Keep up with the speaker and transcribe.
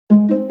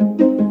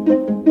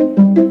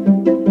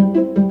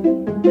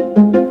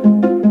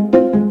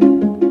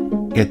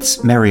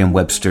It's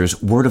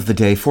Merriam-Webster's Word of the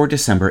Day for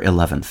December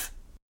 11th.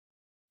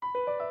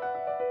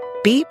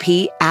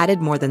 BP added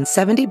more than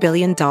 $70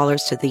 billion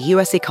to the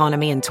U.S.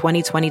 economy in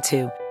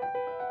 2022.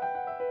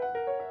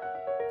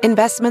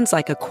 Investments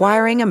like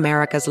acquiring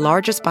America's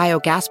largest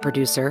biogas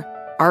producer,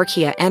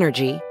 Archaea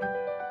Energy,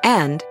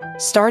 and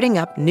starting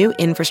up new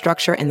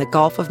infrastructure in the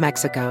Gulf of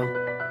Mexico.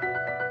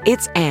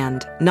 It's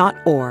and, not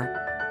or.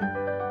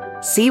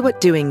 See what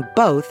doing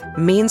both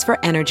means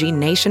for energy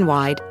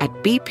nationwide at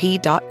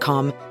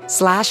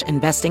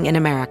bp.com/investing in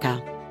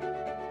America.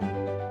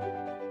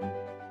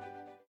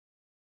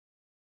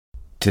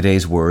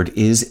 Today's word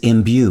is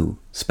imbue,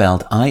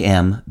 spelled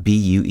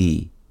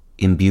I-M-B-U-E.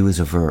 Imbue is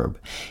a verb.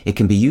 It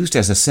can be used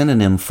as a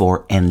synonym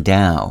for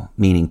endow,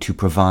 meaning to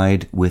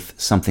provide with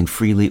something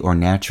freely or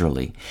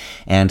naturally,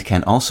 and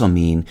can also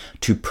mean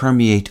to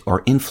permeate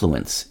or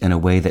influence in a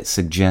way that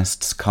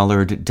suggests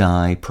colored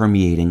dye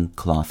permeating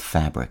cloth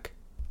fabric.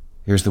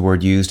 Here's the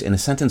word used in a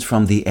sentence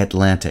from The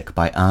Atlantic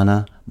by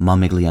Anna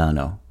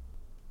Mamigliano.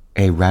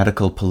 A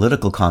radical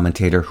political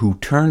commentator who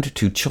turned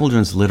to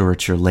children's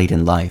literature late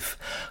in life,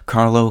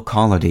 Carlo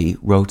Collodi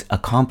wrote a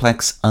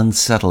complex,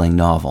 unsettling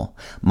novel,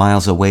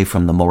 miles away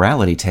from the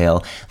morality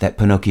tale that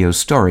Pinocchio's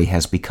story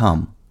has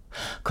become.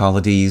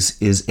 Collodi's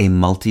is a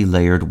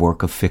multi-layered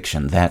work of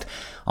fiction that,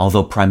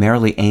 although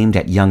primarily aimed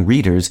at young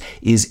readers,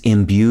 is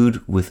imbued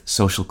with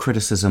social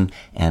criticism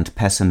and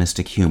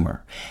pessimistic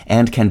humor,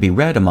 and can be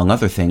read, among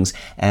other things,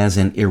 as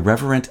an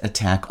irreverent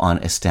attack on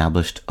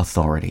established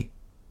authority.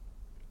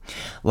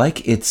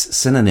 Like its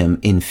synonym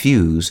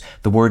infuse,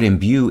 the word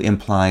imbue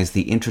implies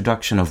the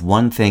introduction of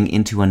one thing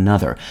into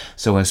another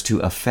so as to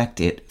affect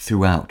it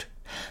throughout.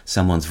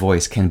 Someone's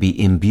voice can be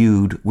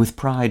imbued with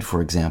pride,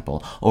 for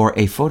example, or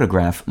a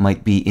photograph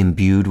might be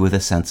imbued with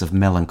a sense of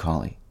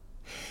melancholy.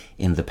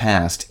 In the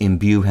past,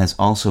 imbue has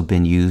also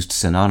been used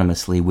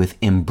synonymously with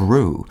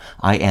imbrue,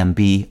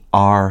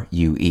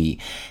 I-M-B-R-U-E,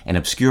 an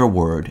obscure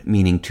word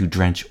meaning to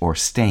drench or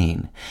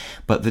stain,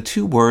 but the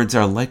two words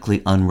are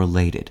likely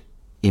unrelated.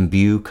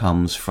 Imbue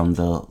comes from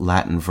the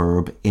Latin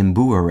verb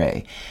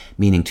imbuere,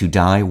 meaning to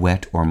dye,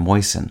 wet, or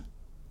moisten.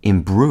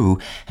 Imbrue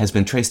has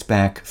been traced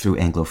back through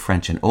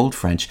Anglo-French and Old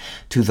French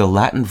to the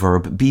Latin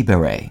verb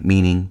bibere,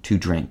 meaning to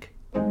drink.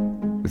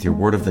 With your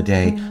word of the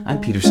day,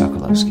 I'm Peter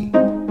Sokolowski.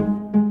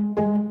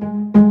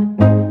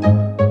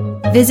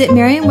 Visit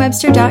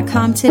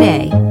Merriam-Webster.com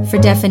today for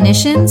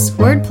definitions,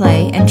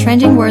 wordplay, and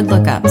trending word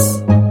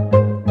lookups.